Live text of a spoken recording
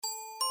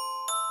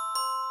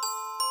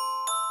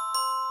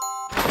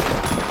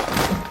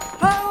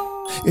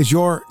Is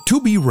your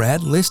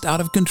to-be-read list out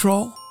of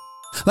control?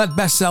 Let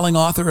best-selling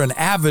author and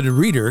avid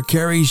reader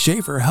Carrie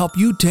Schaefer help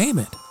you tame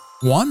it,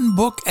 one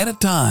book at a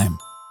time.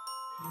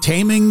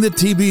 Taming the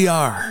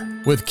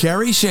TBR with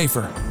Carrie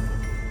Schaefer.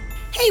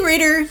 Hey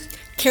reader,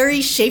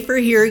 Carrie Schaefer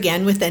here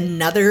again with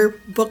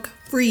another book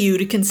for you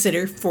to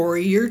consider for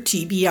your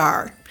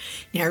TBR.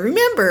 Now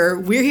remember,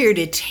 we're here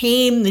to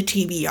tame the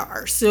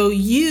TBR, so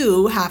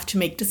you have to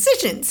make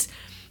decisions.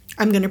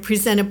 I'm going to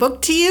present a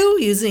book to you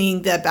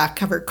using the back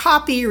cover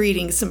copy,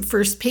 reading some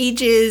first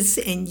pages,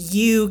 and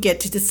you get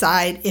to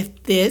decide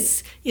if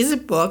this is a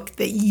book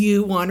that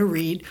you want to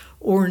read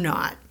or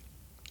not.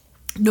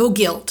 No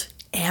guilt,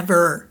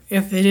 ever.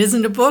 If it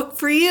isn't a book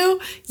for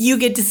you, you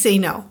get to say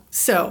no.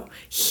 So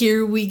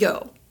here we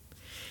go.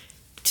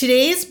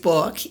 Today's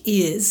book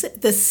is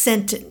The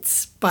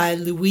Sentence by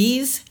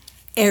Louise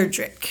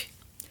Erdrich.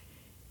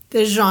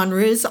 The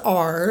genres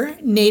are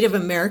Native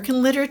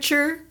American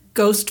literature,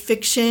 ghost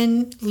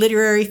fiction,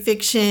 literary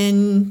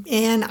fiction,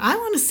 and I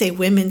want to say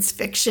women's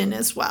fiction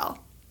as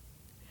well.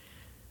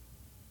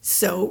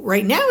 So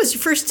right now is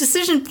your first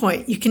decision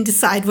point. You can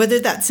decide whether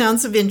that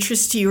sounds of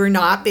interest to you or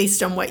not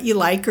based on what you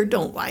like or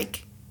don't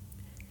like.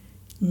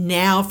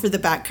 Now for the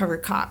back cover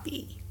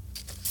copy.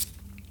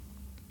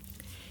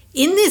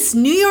 In this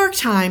New York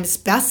Times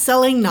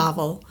best-selling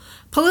novel,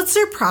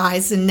 Pulitzer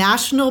Prize and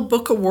National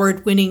Book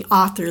Award winning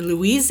author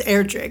Louise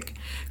Erdrich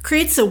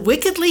creates a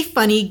wickedly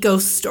funny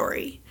ghost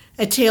story,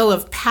 a tale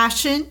of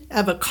passion,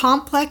 of a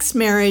complex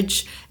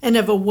marriage, and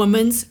of a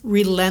woman's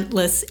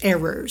relentless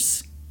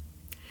errors.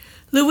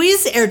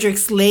 Louise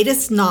Erdrich's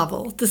latest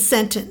novel, The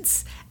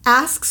Sentence,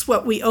 asks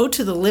what we owe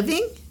to the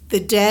living, the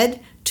dead,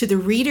 to the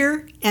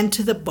reader, and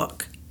to the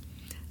book.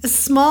 A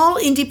small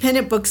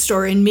independent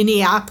bookstore in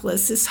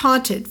Minneapolis is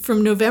haunted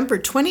from November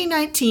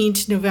 2019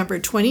 to November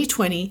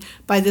 2020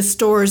 by the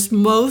store's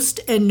most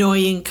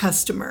annoying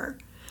customer.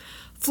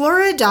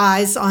 Flora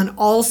dies on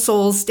All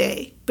Souls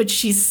Day, but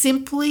she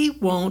simply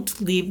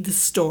won't leave the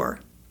store.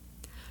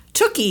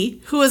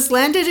 Tookie, who has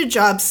landed a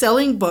job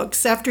selling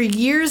books after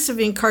years of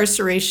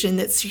incarceration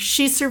that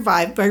she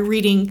survived by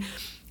reading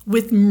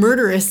with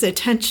murderous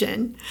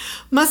attention,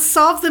 must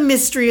solve the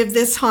mystery of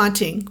this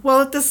haunting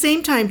while at the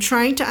same time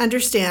trying to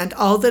understand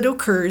all that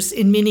occurs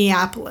in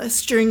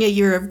Minneapolis during a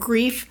year of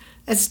grief,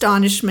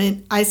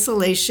 astonishment,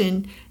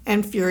 isolation,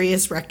 and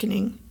furious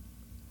reckoning.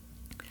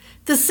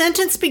 The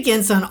Sentence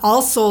begins on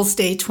All Souls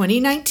Day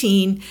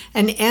 2019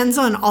 and ends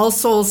on All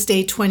Souls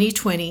Day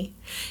 2020.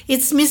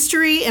 Its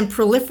mystery and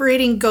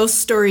proliferating ghost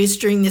stories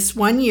during this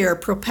 1 year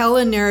propel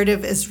a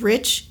narrative as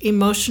rich,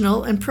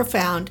 emotional, and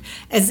profound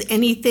as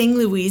anything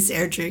Louise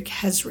Erdrich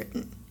has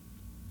written.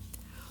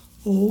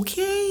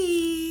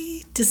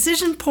 Okay,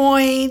 decision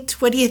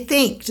point. What do you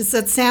think? Does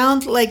that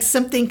sound like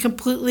something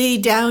completely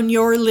down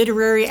your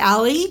literary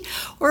alley,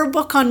 or a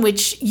book on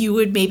which you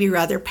would maybe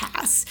rather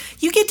pass?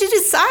 You get to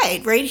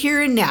decide right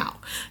here and now.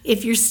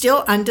 If you're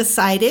still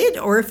undecided,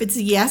 or if it's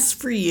a yes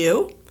for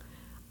you,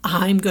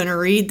 I'm going to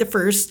read the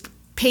first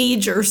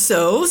page or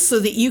so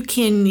that you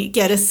can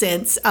get a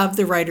sense of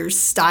the writer's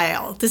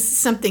style. This is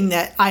something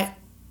that I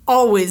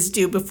always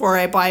do before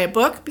I buy a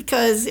book,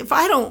 because if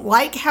I don't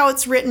like how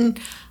it's written,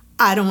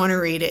 I don't want to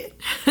read it.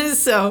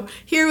 So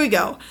here we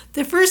go.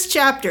 The first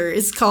chapter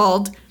is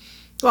called,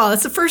 well,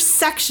 it's the first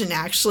section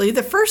actually.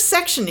 The first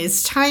section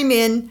is Time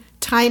In,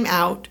 Time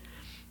Out.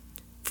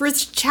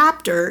 First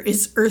chapter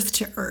is Earth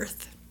to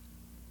Earth.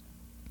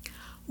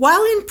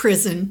 While in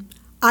prison,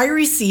 I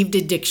received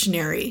a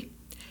dictionary.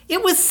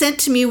 It was sent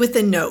to me with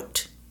a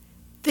note.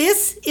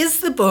 This is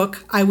the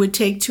book I would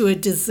take to a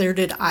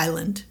deserted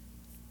island.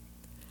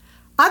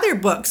 Other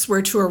books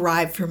were to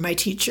arrive from my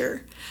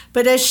teacher,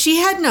 but as she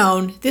had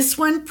known, this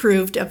one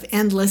proved of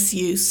endless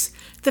use.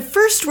 The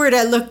first word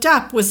I looked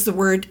up was the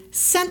word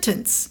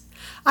sentence.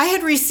 I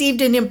had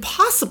received an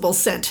impossible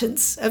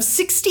sentence of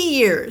 60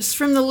 years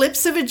from the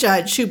lips of a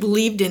judge who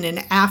believed in an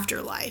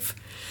afterlife.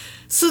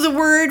 So the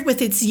word,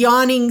 with its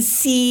yawning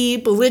C,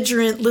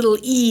 belligerent little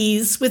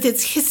E's, with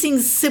its hissing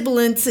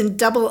sibilants and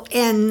double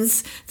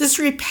N's, this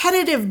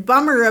repetitive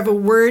bummer of a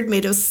word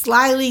made of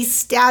slyly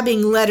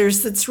stabbing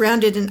letters that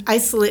surrounded an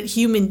isolate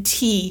human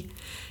T,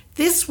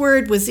 this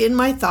word was in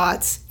my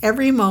thoughts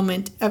every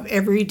moment of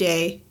every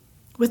day.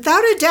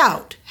 Without a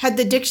doubt, had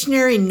the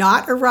dictionary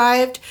not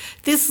arrived,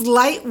 this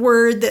light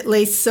word that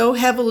lay so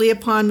heavily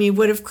upon me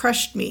would have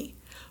crushed me,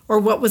 or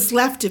what was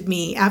left of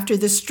me after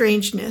the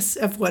strangeness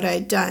of what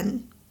I'd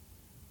done.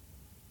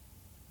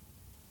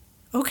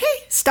 Okay,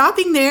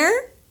 stopping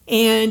there,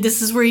 and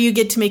this is where you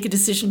get to make a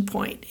decision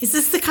point. Is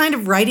this the kind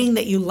of writing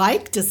that you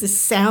like? Does this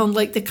sound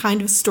like the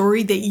kind of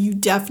story that you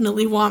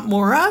definitely want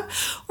more of?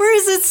 Or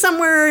is it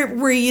somewhere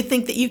where you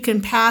think that you can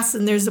pass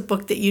and there's a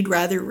book that you'd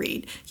rather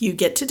read? You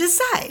get to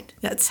decide.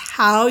 That's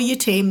how you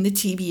tame the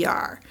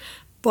TBR.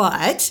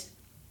 But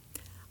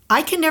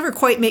I can never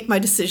quite make my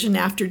decision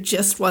after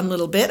just one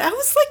little bit. I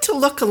always like to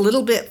look a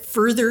little bit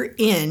further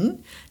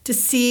in to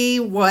see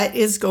what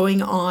is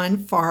going on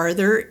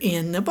farther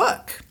in the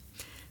book.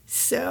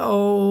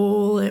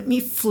 So let me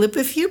flip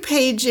a few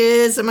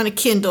pages. I'm on a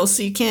Kindle,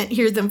 so you can't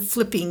hear them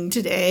flipping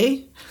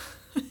today.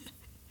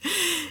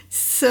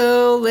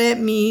 So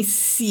let me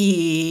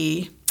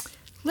see.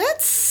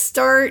 Let's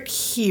start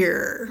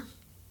here.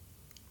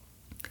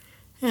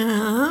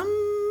 On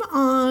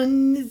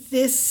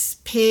this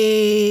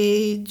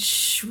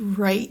page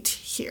right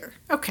here.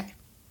 Okay.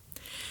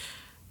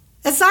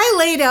 As I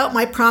laid out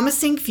my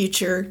promising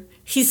future,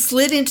 he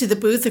slid into the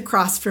booth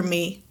across from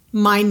me,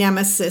 my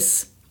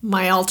nemesis,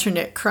 my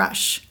alternate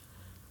crush.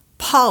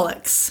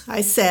 Pollux,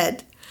 I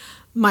said.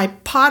 My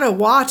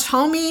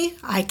Potawatomi,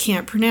 I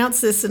can't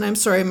pronounce this and I'm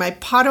sorry, my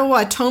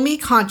Potawatomi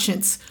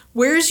conscience,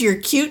 where's your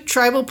cute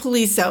tribal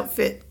police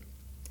outfit?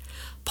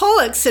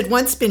 Pollux had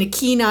once been a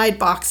keen-eyed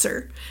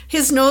boxer.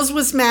 His nose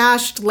was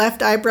mashed,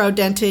 left eyebrow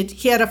dented.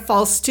 He had a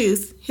false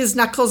tooth. His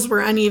knuckles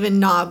were uneven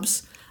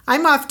knobs.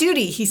 I'm off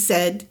duty, he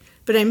said,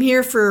 but I'm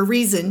here for a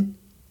reason.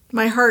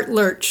 My heart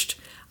lurched.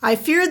 I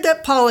feared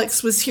that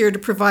Pollux was here to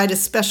provide a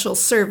special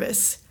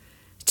service.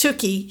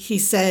 Tookie, he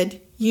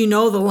said, you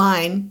know the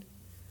line.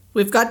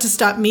 We've got to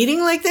stop meeting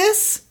like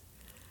this?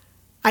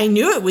 I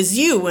knew it was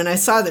you when I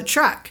saw the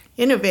truck.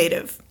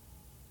 Innovative.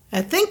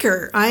 A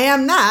thinker, I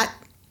am that.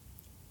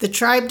 The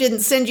tribe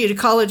didn't send you to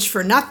college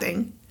for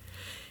nothing.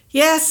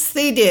 Yes,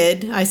 they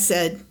did, I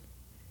said.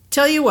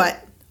 Tell you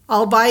what,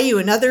 I'll buy you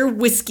another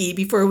whiskey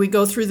before we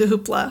go through the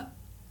hoopla.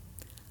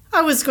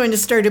 I was going to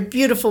start a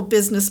beautiful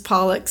business,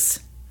 Pollux.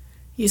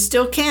 You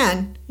still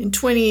can, in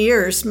 20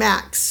 years,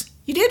 max.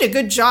 You did a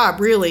good job,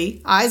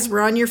 really. Eyes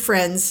were on your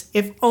friends.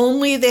 If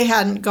only they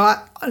hadn't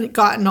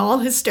gotten all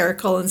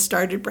hysterical and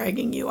started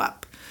bragging you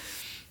up.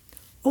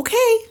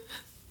 Okay,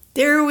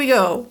 there we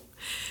go.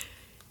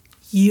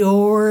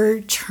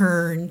 Your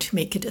turn to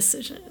make a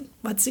decision.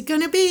 What's it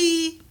going to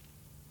be?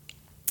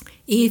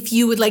 If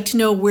you would like to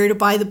know where to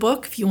buy the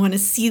book, if you want to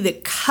see the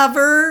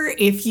cover,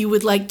 if you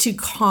would like to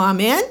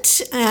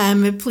comment,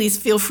 please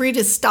feel free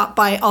to stop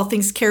by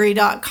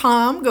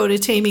allthingscarrie.com. Go to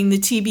Taming the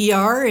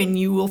TBR and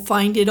you will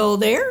find it all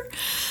there.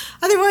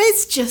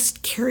 Otherwise,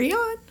 just carry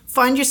on.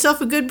 Find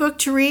yourself a good book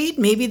to read,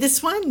 maybe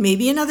this one,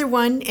 maybe another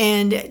one,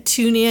 and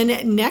tune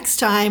in next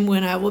time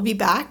when I will be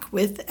back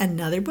with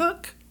another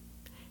book.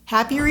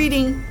 Happy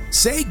reading.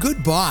 Say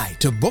goodbye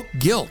to book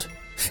guilt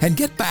and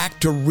get back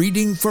to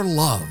reading for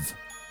love.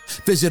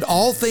 Visit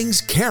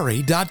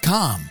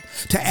allthingscarrie.com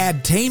to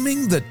add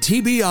Taming the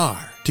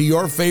TBR to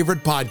your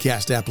favorite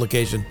podcast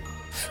application.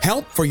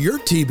 Help for your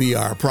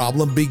TBR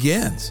problem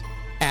begins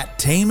at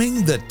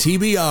Taming the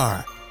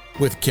TBR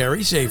with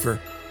Carrie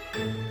Schaefer.